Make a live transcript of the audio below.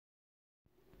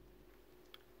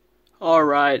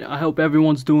Alright, I hope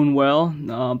everyone's doing well.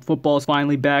 Football's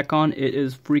finally back on. It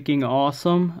is freaking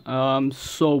awesome. I'm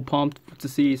so pumped to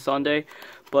see Sunday.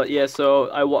 But yeah,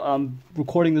 so I'm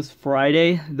recording this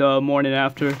Friday, the morning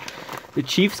after the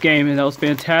Chiefs game, and that was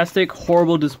fantastic.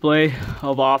 Horrible display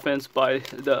of offense by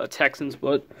the Texans,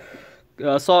 but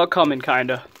saw it coming,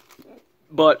 kinda.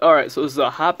 But alright, so this is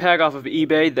a hot pack off of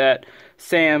eBay that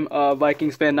Sam,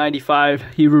 Vikings fan 95,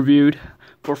 he reviewed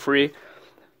for free.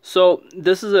 So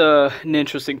this is an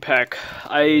interesting pack.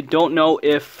 I don't know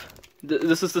if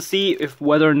this is to see if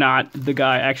whether or not the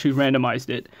guy actually randomized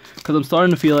it, because I'm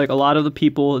starting to feel like a lot of the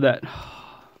people that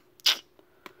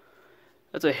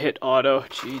that's a hit auto.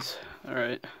 Jeez. All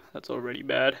right, that's already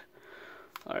bad.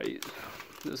 All right,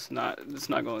 this is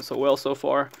not going so well so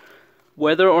far.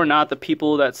 Whether or not the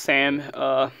people that Sam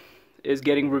is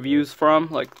getting reviews from,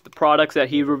 like the products that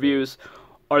he reviews,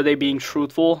 are they being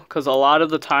truthful? Because a lot of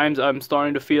the times I'm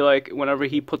starting to feel like whenever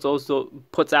he puts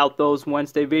out those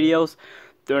Wednesday videos,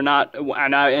 they're not,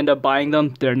 and I end up buying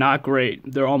them, they're not great.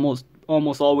 They're almost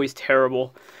always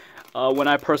terrible when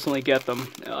I personally get them.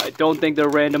 I don't think they're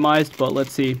randomized, but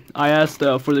let's see. I asked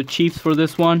for the Chiefs for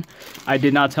this one. I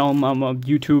did not tell him I'm a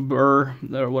YouTuber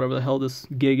or whatever the hell this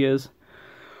gig is.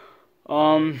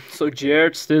 So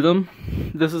Jarrett Stidham,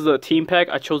 this is a team pack.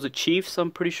 I chose the Chiefs, I'm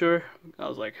pretty sure. I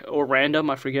was like, or random,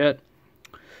 I forget.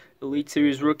 Elite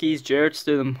Series rookies, Jarrett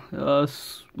Stidham.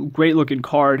 Great looking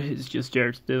card. It's just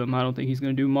Jarrett Stidham. I don't think he's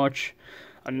going to do much.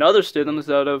 Another Stidham is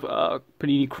out of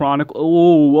Panini Chronicle.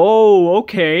 Oh, whoa,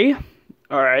 okay.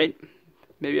 Alright.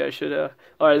 Maybe I should,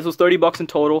 alright, this was $30 in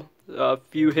total. A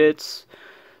few hits,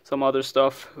 some other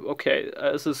stuff. Okay,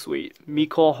 this is sweet.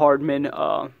 Mecole Hardman,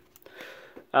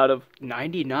 out of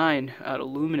 99, out of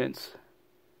Luminance.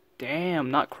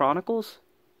 Damn, not Chronicles?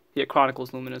 Yeah,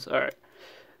 Chronicles Luminance. Alright.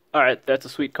 Alright, that's a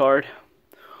sweet card.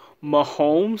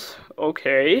 Mahomes,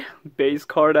 okay. Base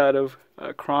card out of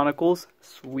Chronicles.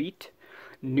 Sweet.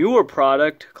 Newer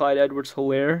product, Clyde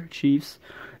Edwards-Helaire, Chiefs.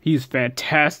 He's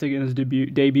fantastic in his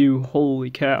debut.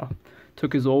 Holy cow.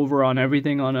 Took his over on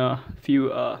everything on a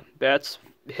few bets.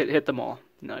 Hit them all.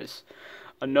 Nice.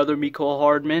 Another Mecole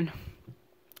Hardman.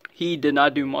 He did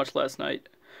not do much last night.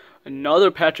 Another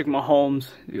Patrick Mahomes.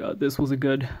 Yeah, this was a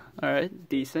good. Alright,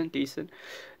 decent.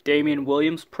 Damian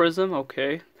Williams Prism.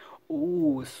 Okay.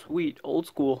 Ooh, sweet. Old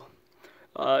school.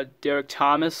 Derek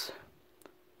Thomas.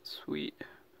 Sweet.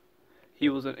 He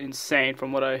was insane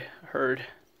from what I heard.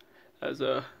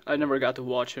 I never got to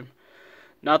watch him.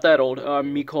 Not that old.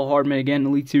 Mecole Hardman again.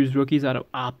 Elite Series rookies out of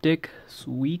Optic.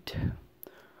 Sweet.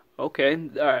 Okay.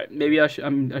 Alright. Maybe I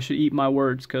should eat my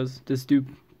words, because this dude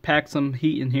pack some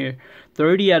heat in here.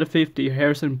 30 out of 50.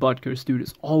 Harrison Butker's dude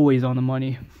is always on the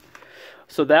money.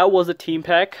 So that was a team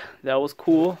pack. That was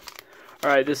cool.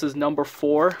 Alright, this is number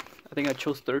 4. I think I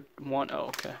chose third one. Oh,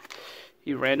 okay.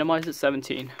 He randomized it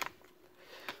 17.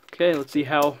 Okay, let's see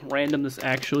how random this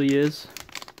actually is.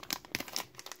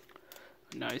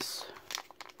 Nice.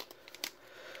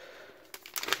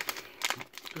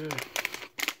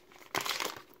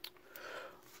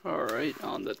 Alright,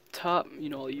 on the top,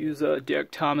 I'll use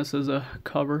Derek Thomas as a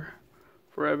cover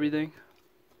for everything.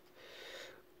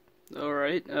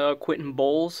 Alright, Quentin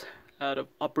Bowles out of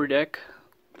Upper Deck.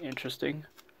 Interesting.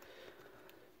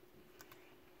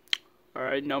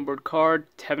 Alright, numbered card.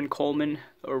 Tevin Coleman,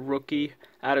 a rookie,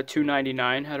 out of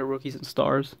 299, out of Rookies and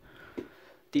Stars.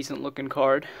 Decent looking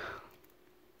card.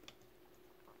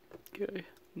 Okay,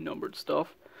 numbered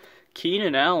stuff.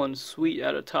 Keenan Allen, sweet,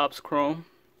 out of Topps Chrome.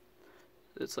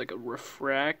 It's like a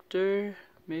refractor,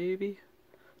 maybe?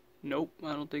 Nope,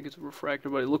 I don't think it's a refractor,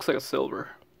 but it looks like a silver.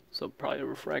 So probably a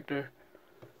refractor.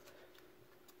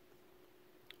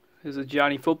 Here's a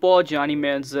Johnny Football, Johnny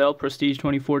Manziel, Prestige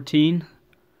 2014.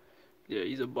 Yeah,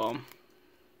 he's a bum.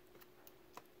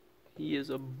 He is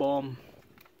a bum.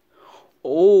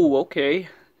 Oh, okay.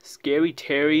 Scary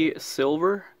Terry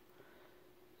Silver.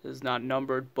 Is not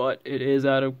numbered, but it is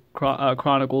out of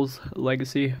Chronicles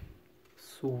Legacy.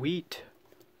 Sweet.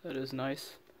 That is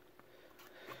nice.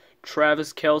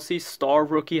 Travis Kelce, star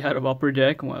rookie out of Upper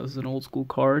Deck. Well, this is an old school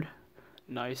card.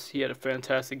 Nice. He had a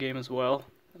fantastic game as well,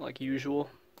 like usual.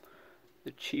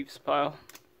 The Chiefs pile.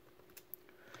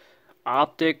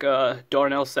 Optic,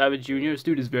 Darnell Savage Jr. This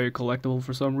dude is very collectible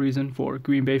for some reason for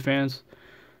Green Bay fans.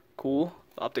 Cool.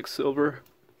 Optic Silver.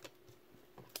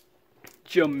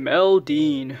 Jamel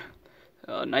Dean,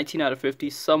 19 out of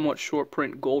 50. Somewhat short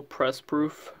print gold press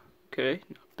proof. Okay,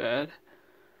 not bad.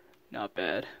 Not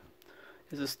bad.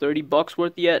 Is this $30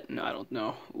 worth yet? No, I don't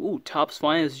know. Ooh, Topps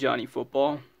Finest Johnny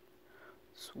Football.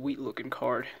 Sweet looking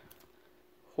card.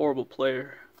 Horrible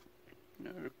player.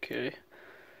 Okay.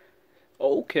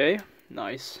 Okay,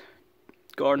 nice.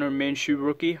 Gardner Minshew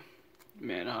rookie.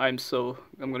 Man, I'm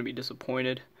gonna be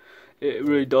disappointed. It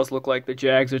really does look like the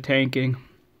Jags are tanking.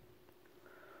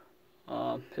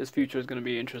 His future is gonna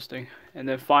be interesting. And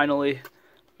then finally,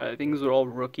 I think these are all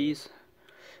rookies.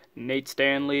 Nate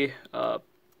Stanley,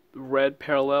 red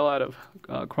parallel out of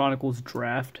Chronicles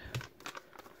Draft.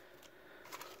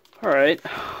 Alright,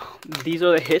 these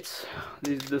are the hits.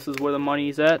 This is where the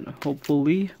money's at,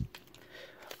 hopefully.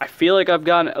 I feel like I've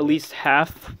gotten at least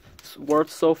half worth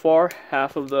so far.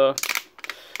 Half of the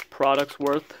product's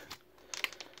worth.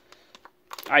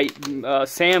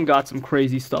 Sam got some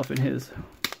crazy stuff in his.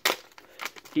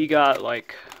 He got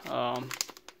like,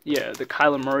 yeah, the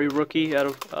Kyler Murray rookie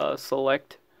out of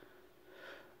Select.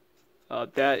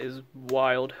 That is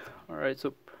wild. Alright,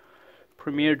 so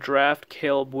Premier Draft,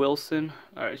 Caleb Wilson.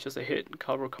 Alright, it's just a hit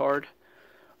cover card.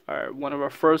 Alright, one of our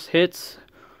first hits,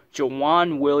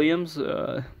 Jawan Williams,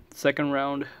 second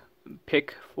round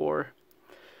pick for,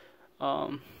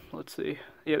 let's see.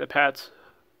 Yeah, the Pats.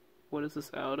 What is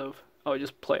this out of? Oh,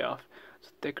 just playoff. It's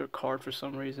a thicker card for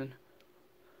some reason.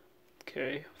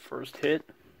 Okay, first hit.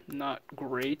 Not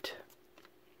great.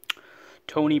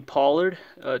 Tony Pollard,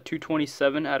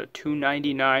 227 out of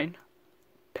 299.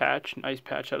 Patch, nice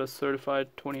patch out of Certified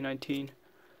 2019.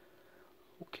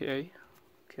 Okay,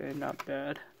 not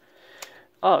bad.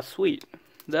 Oh, sweet.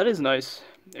 That is nice.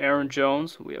 Aaron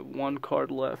Jones, we have one card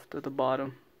left at the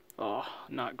bottom. Oh,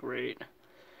 not great.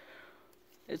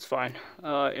 It's fine.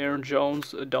 Aaron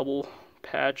Jones, a double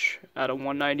patch out of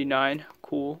 199.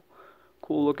 Cool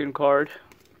looking card.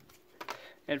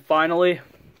 And finally,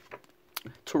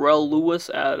 Terrell Lewis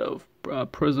out of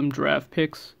Prism Draft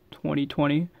Picks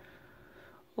 2020.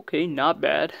 Okay, not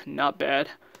bad. I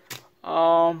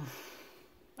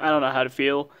don't know how to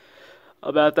feel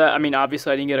about that. I mean,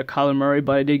 obviously I didn't get a Kyler Murray,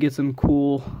 but I did get some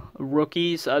cool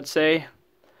rookies, I'd say.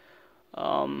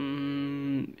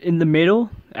 In the middle,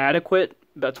 adequate,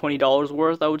 about $20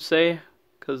 worth, I would say,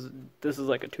 because this is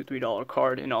like a $2, $3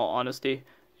 card, in all honesty.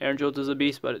 Aaron Jones is a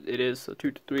beast, but it is a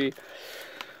 $2 to $3,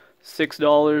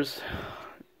 $6,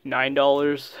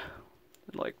 $9,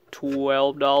 like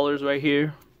 $12 right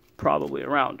here, probably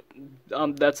around.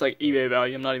 That's like eBay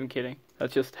value. I'm not even kidding.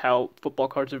 That's just how football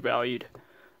cards are valued.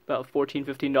 About $14,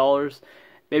 $15,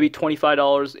 maybe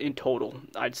 $25 in total.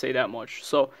 I'd say that much.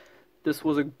 So this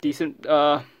was a decent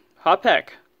hot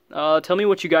pack. Tell me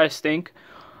what you guys think.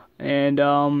 And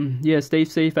yeah, stay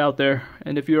safe out there.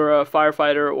 And if you're a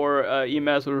firefighter or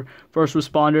EMS or first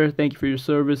responder, thank you for your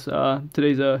service.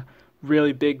 Today's a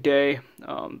really big day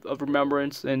of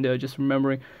remembrance, and just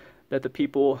remembering that the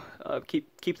people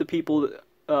keep the people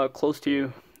close to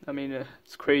you. I mean,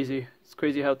 it's crazy. It's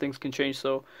crazy how things can change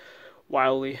so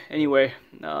wildly. Anyway,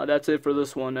 that's it for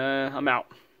this one. I'm out.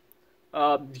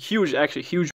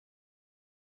 Huge